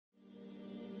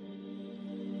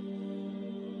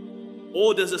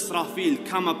orders Israfeel,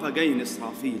 come up again,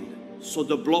 Israfeel. So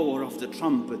the blower of the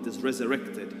trumpet is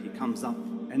resurrected. He comes up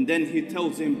and then he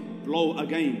tells him, blow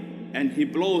again. And he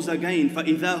blows again.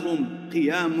 فَإِذَا هُمْ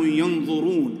قِيَامٌ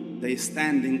يَنْظُرُونَ. They're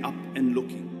standing up and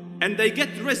looking. And they get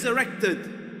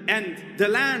resurrected. And the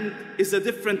land is a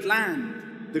different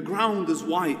land. The ground is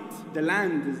white. The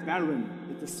land is barren.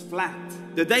 It is flat.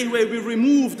 The day where we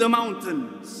remove the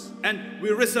mountains and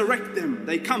we resurrect them,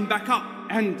 they come back up.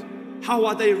 And how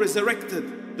are they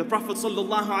resurrected? The Prophet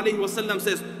ﷺ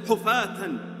says,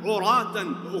 حُفَاةً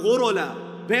عُرَاةً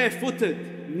غُرُلًا.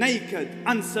 Barefooted, naked,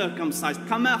 uncircumcised.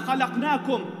 كَمَا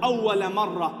خَلَقْنَاكُمْ أَوَّلَ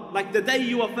مَرَّةٍ. Like the day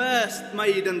you were first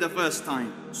made in the first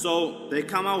time. So they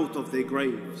come out of their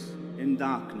graves in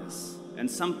darkness. And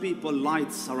some people,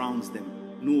 light surrounds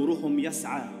them. نُورُهُمْ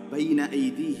يَسْعَى بَيْنَ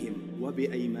أَيْدِيهِمْ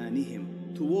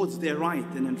وَبِأَيْمَانِهِمْ. Towards their right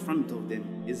and in front of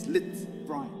them is lit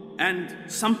bright. And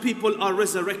some people are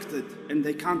resurrected and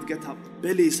they can't get up.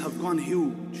 Bellies have gone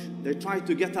huge. They try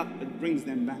to get up, it brings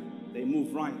them back. They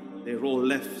move right, they roll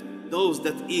left. Those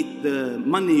that eat the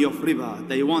money of riba,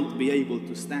 they won't be able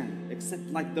to stand, except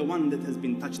like the one that has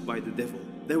been touched by the devil.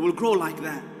 They will grow like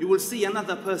that. You will see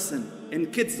another person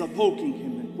and kids are poking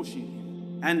him and pushing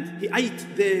him. And he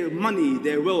ate their money,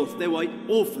 their wealth. They were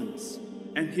orphans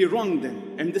and he wronged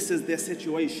them. And this is their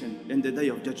situation in the day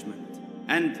of judgment.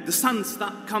 And the sun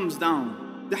comes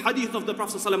down. The hadith of the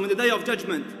Prophet ﷺ, in the day of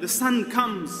judgment, the sun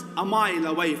comes a mile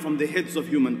away from the heads of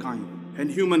humankind.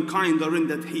 And humankind are in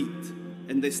that heat.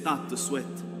 And they start to sweat.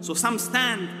 So some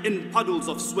stand in puddles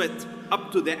of sweat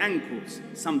up to their ankles,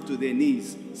 some to their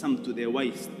knees, some to their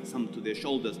waist, some to their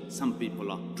shoulders. Some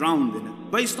people are drowned in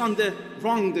it, based on the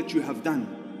wrong that you have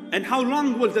done. And how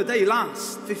long will the day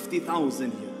last?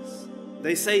 50,000 years.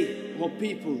 They say, oh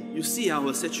people, you see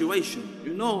our situation,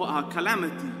 you know our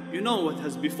calamity, you know what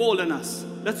has befallen us.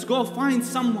 Let's go find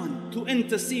someone to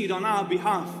intercede on our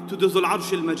behalf. To the Dhul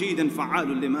Arsh al-Majid and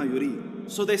Fa'alul lima yurid.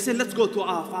 So they say, let's go to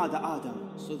our father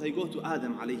Adam. So they go to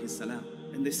Adam alayhi salam.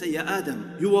 And they say, Ya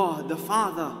Adam, you are the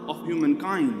father of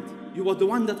humankind. You are the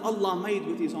one that Allah made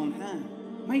with his own hand.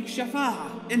 Make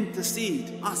shafa'ah,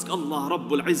 intercede. Ask Allah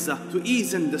Rabbul Izzah to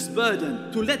ease in this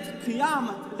burden. To let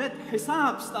qiyamah, let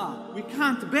hisab start. We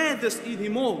can't bear this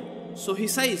anymore. So he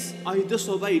says, I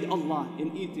disobeyed Allah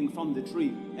in eating from the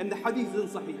tree. And the hadith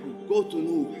is in Sahih. Go to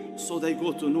Nuh. So they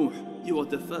go to Nuh. You are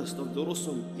the first of the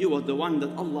Rusul. You are the one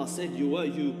that Allah said you were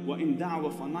in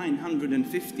da'wah for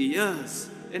 950 years.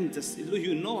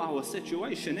 You know our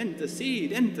situation.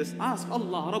 Intercede. Ask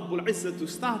Allah Rabbul Izzah to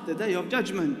start the day of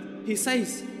judgment. He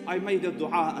says, I made a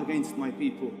dua against my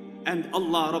people. And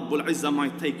Allah Rabbul Izzah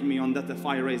might take me on that if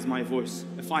I raise my voice.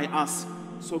 If I ask.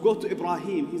 So go to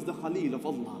Ibrahim, he's the Khalil of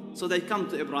Allah. So they come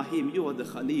to Ibrahim, you are the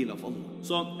Khalil of Allah.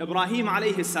 So Ibrahim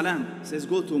alayhi salam says,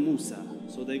 go to Musa.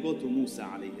 So they go to Musa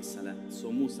alayhi salam.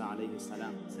 So Musa alayhi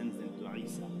salam sends them to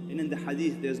Isa. And in the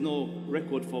hadith, there's no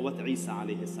record for what Isa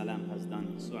alayhi salam has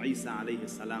done. So Isa alayhi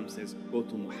salam says, go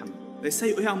to Muhammad. They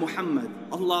say, oh, Ya Muhammad,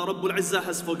 Allah Rabbul Izzah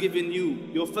has forgiven you.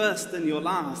 Your first and your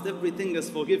last, everything is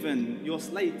forgiven. Your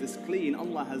slate is clean,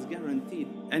 Allah has guaranteed.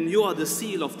 And you are the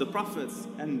seal of the prophets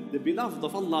and the beloved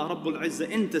of Allah Rabbul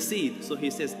Izzah. Intercede. So he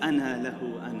says, Ana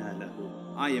lahu, ana lahu.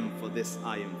 I am for this,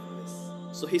 I am for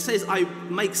this. So he says, I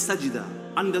make sajda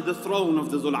under the throne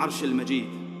of the Dhul Arsh al-Majid.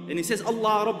 And he says,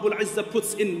 Allah Rabbul Izzah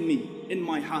puts in me, in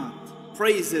my heart,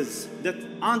 praises that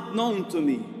aren't known to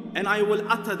me. And I will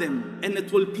utter them, and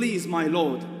it will please my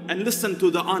Lord. And listen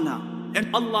to the honor.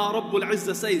 And Allah Rabbul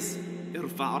Izzah says,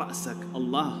 Irfa' ra'sak,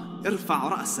 Allah,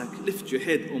 Irfa' ra'sak, lift your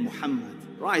head, O Muhammad.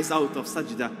 Rise out of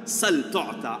sajda, sal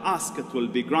tu'ta, ask it will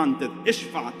be granted.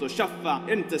 Ishfa' tushaffa,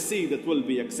 intercede, it will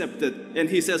be accepted. And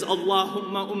he says,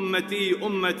 Allahumma ummati,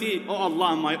 ummati, oh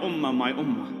Allah, my ummah, my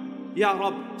ummah. Ya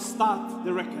Rabb, start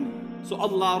the reckoning. So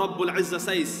Allah Rabbul Izzah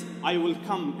says, I will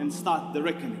come and start the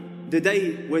reckoning. The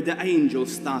day where the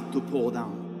angels start to pour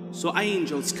down. So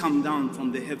angels come down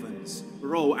from the heavens,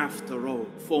 row after row,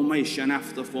 formation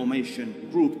after formation,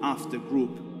 group after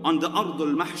group, on the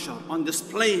Ardul Mahshar, on this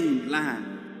plain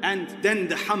land. And then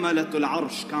the Hamalatul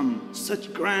Arsh come,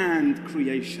 such grand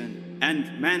creation.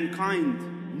 And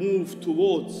mankind move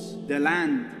towards the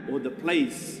land or the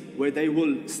place where they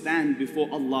will stand before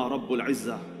Allah Rabbul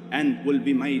Izzah and will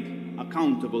be made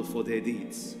accountable for their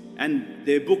deeds. And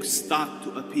their books start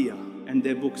to appear, and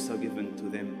their books are given to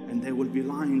them, and they will be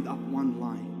lined up one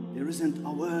line. There isn't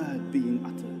a word being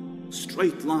uttered,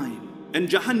 straight line. And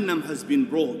Jahannam has been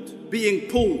brought, being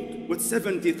pulled with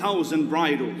 70,000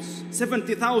 bridles,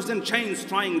 70,000 chains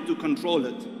trying to control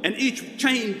it, and each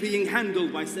chain being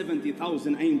handled by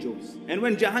 70,000 angels. And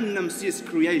when Jahannam sees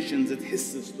creations, it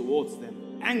hisses towards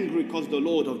them. angry because the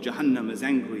Lord of Jahannam is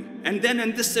angry. And then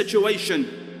in this situation,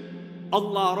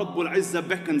 Allah Rabbul Izzah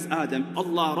beckons Adam.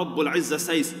 Allah Rabbul Izzah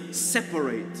says,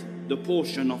 separate the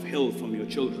portion of hell from your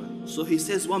children. So he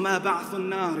says, وَمَا بَعْثُ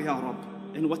النَّارِ يَا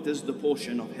رَبِّ. And what is the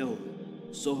portion of hell?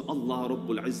 So Allah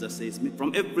Rabbul Izzah says,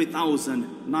 from every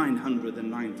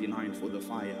 1,999 for the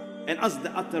fire. And as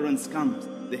the utterance comes,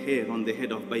 the hair on the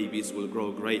head of babies will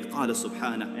grow grey. قال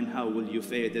سبحانه, and how will you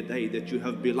fare the day that you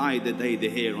have belied the day the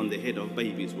hair on the head of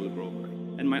babies will grow grey.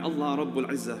 And may Allah Rabbul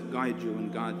Izzah guide you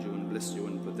and guard you and bless you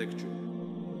and protect you.